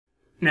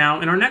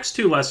Now, in our next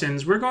two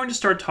lessons, we're going to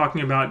start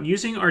talking about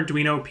using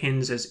Arduino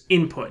pins as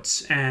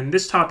inputs, and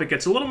this topic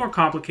gets a little more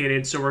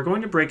complicated, so we're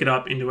going to break it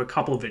up into a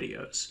couple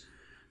videos.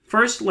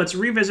 First, let's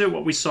revisit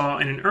what we saw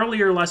in an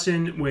earlier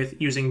lesson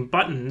with using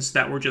buttons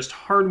that were just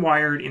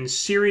hardwired in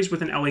series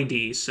with an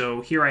LED.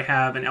 So here I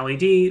have an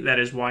LED that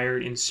is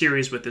wired in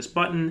series with this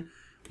button.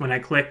 When I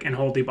click and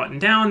hold the button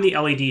down, the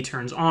LED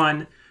turns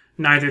on.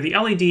 Neither the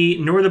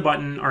LED nor the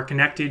button are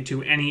connected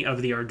to any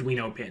of the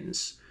Arduino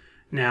pins.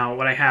 Now,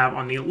 what I have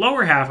on the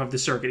lower half of the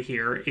circuit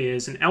here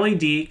is an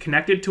LED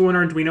connected to an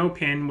Arduino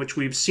pin, which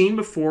we've seen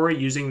before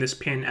using this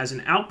pin as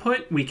an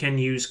output. We can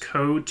use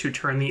code to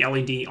turn the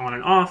LED on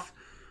and off.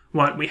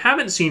 What we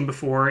haven't seen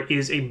before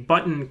is a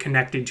button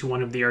connected to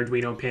one of the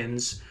Arduino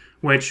pins,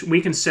 which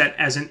we can set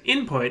as an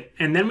input,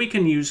 and then we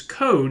can use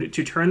code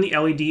to turn the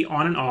LED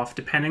on and off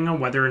depending on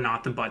whether or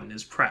not the button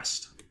is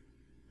pressed.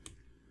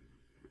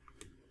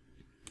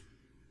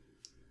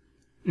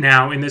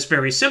 Now, in this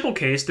very simple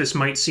case, this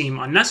might seem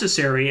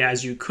unnecessary,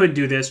 as you could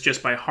do this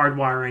just by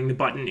hardwiring the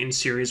button in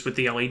series with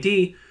the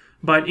LED,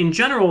 but in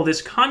general,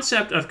 this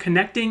concept of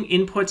connecting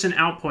inputs and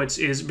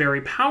outputs is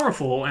very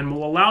powerful and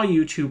will allow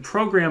you to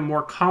program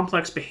more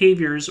complex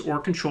behaviors or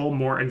control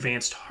more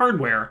advanced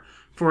hardware,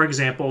 for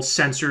example,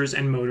 sensors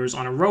and motors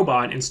on a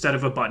robot instead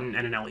of a button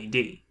and an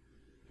LED.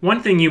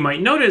 One thing you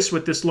might notice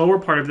with this lower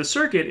part of the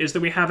circuit is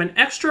that we have an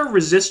extra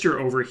resistor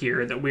over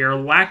here that we are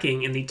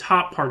lacking in the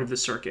top part of the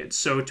circuit.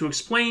 So to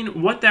explain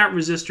what that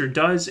resistor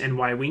does and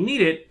why we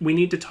need it, we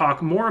need to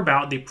talk more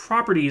about the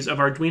properties of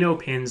Arduino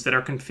pins that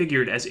are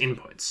configured as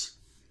inputs.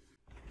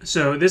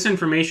 So this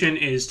information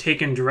is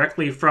taken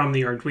directly from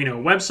the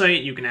Arduino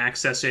website. You can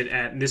access it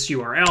at this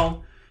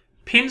URL.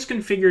 Pins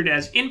configured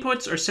as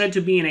inputs are said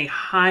to be in a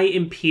high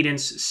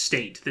impedance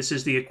state. This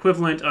is the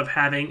equivalent of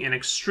having an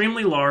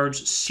extremely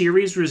large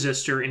series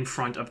resistor in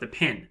front of the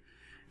pin.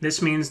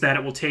 This means that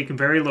it will take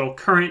very little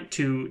current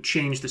to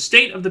change the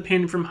state of the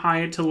pin from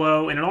high to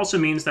low, and it also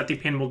means that the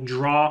pin will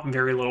draw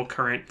very little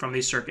current from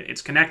the circuit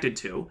it's connected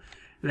to.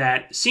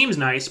 That seems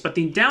nice, but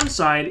the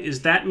downside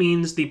is that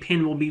means the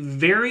pin will be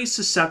very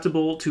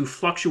susceptible to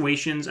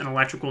fluctuations and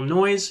electrical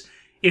noise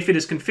if it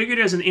is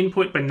configured as an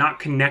input but not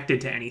connected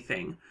to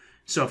anything.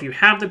 So if you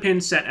have the pin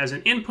set as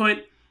an input,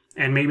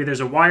 and maybe there's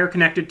a wire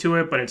connected to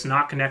it, but it's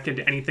not connected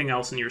to anything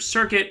else in your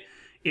circuit,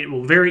 it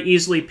will very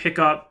easily pick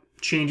up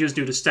changes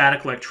due to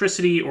static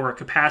electricity or a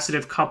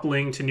capacitive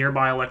coupling to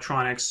nearby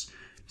electronics.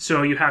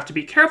 So you have to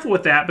be careful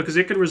with that because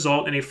it could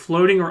result in a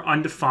floating or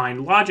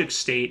undefined logic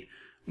state,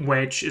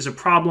 which is a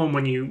problem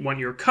when you want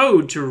your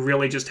code to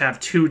really just have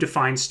two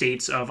defined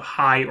states of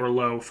high or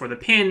low for the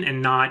pin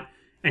and not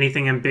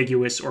anything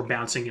ambiguous or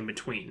bouncing in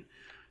between.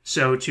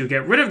 So to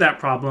get rid of that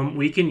problem,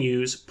 we can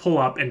use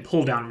pull-up and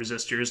pull-down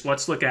resistors.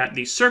 Let's look at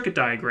the circuit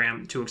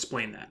diagram to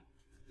explain that.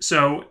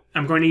 So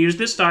I'm going to use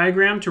this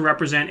diagram to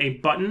represent a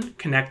button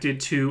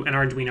connected to an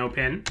Arduino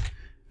pin.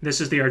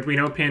 This is the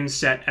Arduino pin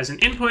set as an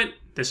input.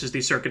 This is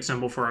the circuit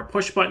symbol for our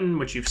push button,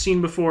 which you've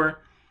seen before.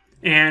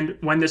 And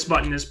when this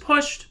button is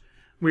pushed,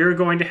 we are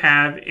going to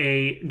have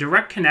a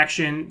direct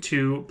connection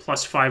to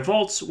plus 5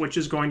 volts, which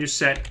is going to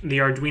set the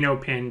Arduino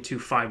pin to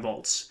 5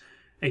 volts.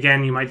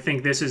 Again, you might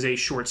think this is a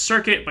short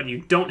circuit, but you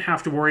don't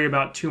have to worry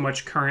about too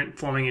much current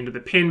flowing into the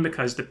pin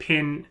because the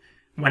pin,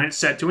 when it's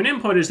set to an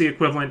input, is the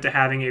equivalent to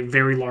having a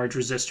very large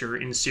resistor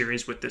in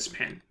series with this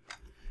pin.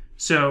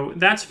 So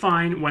that's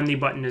fine when the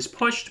button is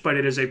pushed, but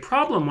it is a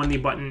problem when the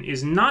button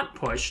is not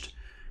pushed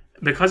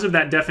because of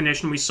that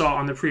definition we saw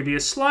on the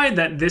previous slide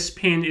that this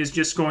pin is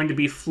just going to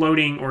be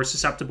floating or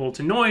susceptible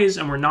to noise,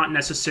 and we're not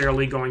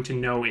necessarily going to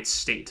know its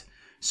state.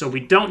 So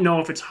we don't know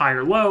if it's high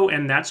or low,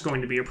 and that's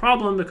going to be a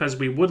problem because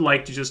we would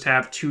like to just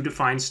have two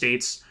defined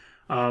states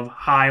of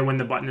high when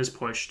the button is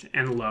pushed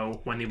and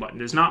low when the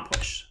button is not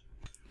pushed.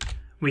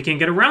 We can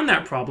get around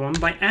that problem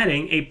by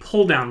adding a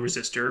pull-down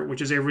resistor, which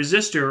is a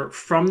resistor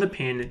from the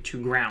pin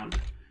to ground.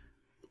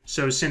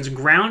 So since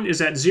ground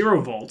is at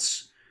 0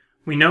 volts,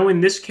 we know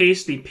in this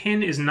case the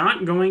pin is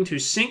not going to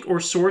sink or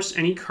source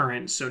any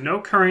current, so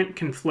no current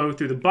can flow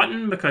through the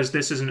button because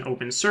this is an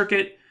open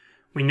circuit.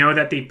 We know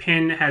that the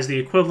pin has the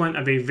equivalent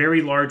of a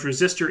very large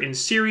resistor in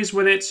series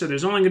with it, so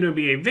there's only going to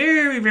be a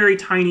very, very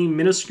tiny,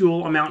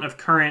 minuscule amount of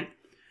current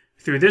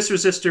through this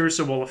resistor,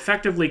 so we'll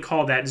effectively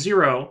call that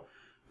 0.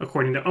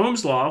 According to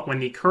Ohm's law, when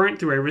the current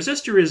through a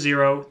resistor is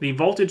 0, the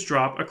voltage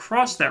drop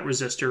across that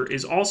resistor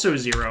is also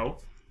 0.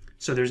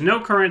 So there's no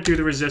current through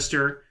the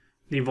resistor.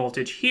 The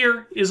voltage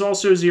here is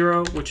also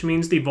 0, which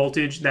means the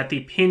voltage that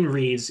the pin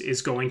reads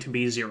is going to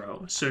be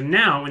 0. So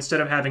now, instead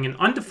of having an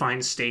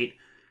undefined state,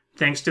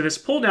 thanks to this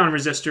pull-down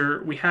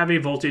resistor, we have a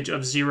voltage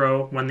of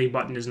 0 when the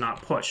button is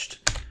not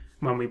pushed.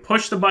 When we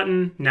push the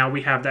button, now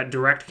we have that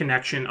direct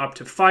connection up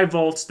to 5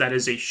 volts. That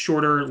is a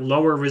shorter,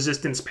 lower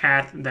resistance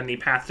path than the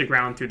path to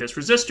ground through this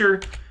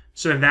resistor.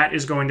 So that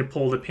is going to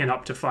pull the pin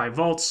up to 5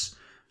 volts.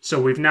 So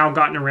we've now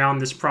gotten around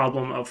this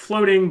problem of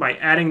floating by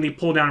adding the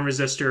pull-down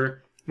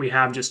resistor. We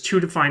have just two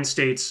defined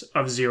states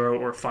of 0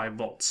 or 5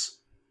 volts.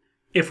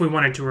 If we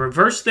wanted to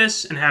reverse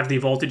this and have the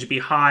voltage be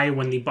high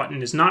when the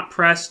button is not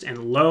pressed and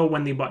low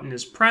when the button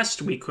is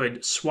pressed, we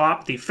could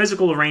swap the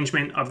physical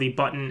arrangement of the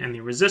button and the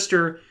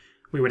resistor.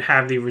 We would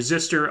have the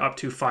resistor up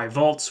to 5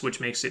 volts, which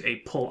makes it a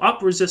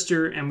pull-up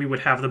resistor, and we would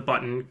have the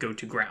button go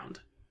to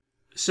ground.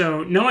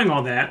 So knowing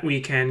all that,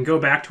 we can go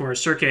back to our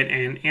circuit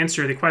and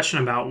answer the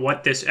question about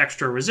what this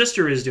extra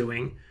resistor is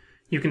doing.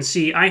 You can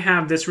see I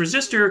have this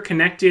resistor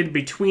connected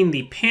between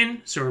the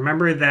pin. So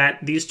remember that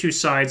these two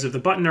sides of the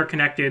button are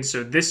connected.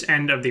 So this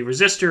end of the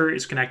resistor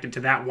is connected to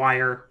that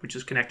wire, which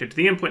is connected to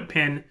the input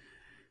pin.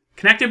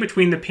 Connected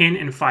between the pin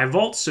and 5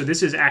 volts. So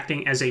this is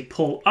acting as a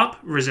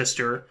pull-up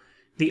resistor.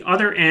 The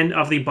other end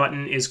of the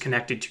button is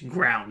connected to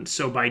ground.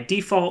 So by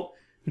default,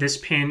 this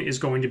pin is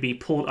going to be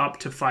pulled up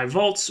to 5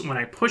 volts. When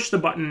I push the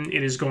button,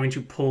 it is going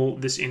to pull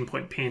this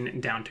input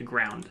pin down to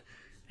ground.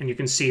 And you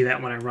can see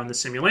that when I run the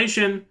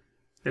simulation,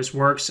 this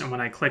works, and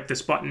when I click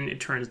this button, it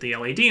turns the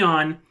LED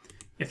on.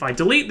 If I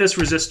delete this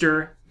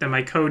resistor, then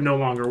my code no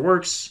longer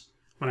works.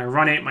 When I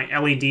run it, my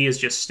LED is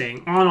just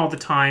staying on all the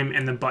time,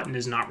 and the button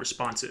is not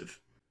responsive.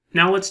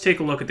 Now let's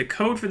take a look at the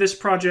code for this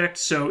project.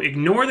 So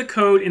ignore the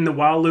code in the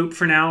while loop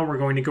for now. We're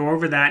going to go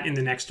over that in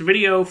the next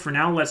video. For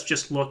now, let's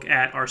just look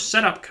at our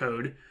setup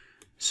code.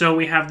 So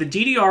we have the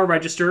DDR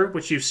register,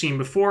 which you've seen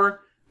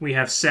before. We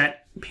have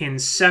set pin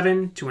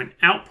 7 to an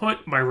output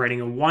by writing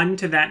a 1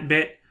 to that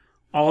bit.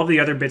 All of the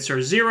other bits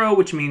are 0,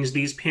 which means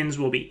these pins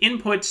will be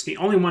inputs. The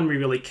only one we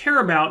really care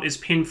about is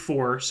pin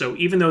 4, so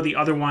even though the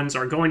other ones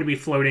are going to be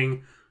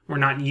floating, we're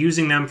not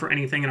using them for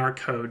anything in our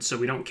code, so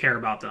we don't care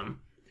about them.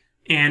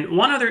 And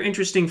one other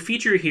interesting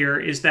feature here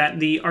is that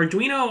the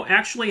Arduino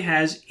actually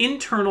has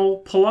internal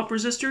pull-up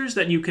resistors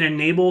that you can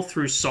enable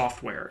through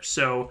software.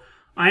 So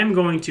I am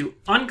going to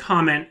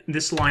uncomment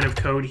this line of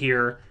code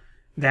here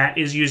that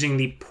is using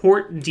the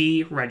port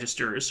D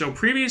register. So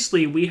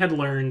previously we had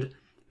learned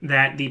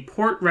that the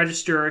port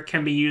register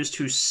can be used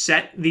to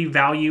set the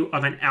value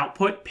of an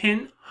output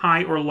pin,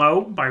 high or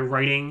low, by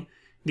writing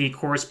the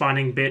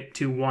corresponding bit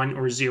to 1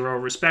 or 0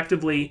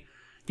 respectively.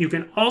 You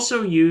can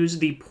also use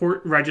the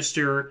port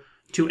register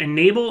to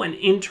enable an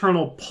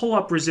internal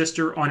pull-up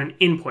resistor on an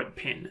input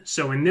pin.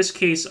 So in this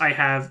case, I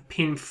have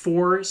pin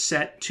 4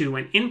 set to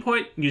an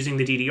input using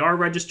the DDR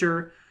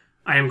register.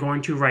 I am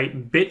going to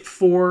write bit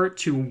 4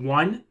 to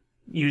 1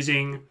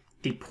 using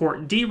the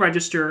port D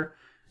register.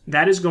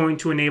 That is going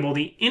to enable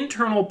the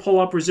internal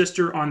pull-up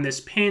resistor on this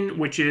pin,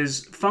 which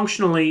is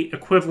functionally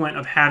equivalent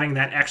of having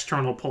that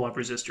external pull-up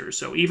resistor.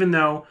 So even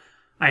though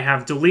I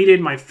have deleted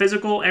my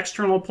physical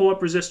external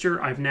pull-up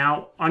resistor, I've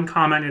now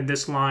uncommented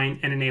this line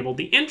and enabled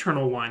the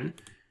internal one.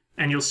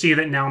 And you'll see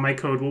that now my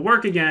code will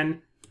work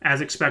again.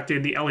 As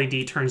expected, the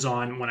LED turns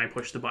on when I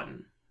push the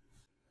button.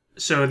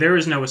 So there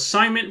is no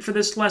assignment for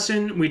this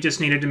lesson. We just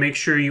needed to make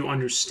sure you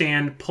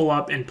understand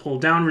pull-up and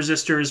pull-down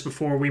resistors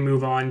before we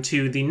move on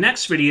to the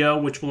next video,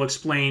 which will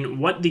explain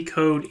what the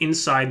code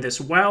inside this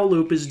while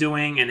loop is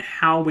doing and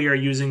how we are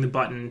using the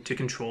button to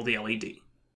control the LED.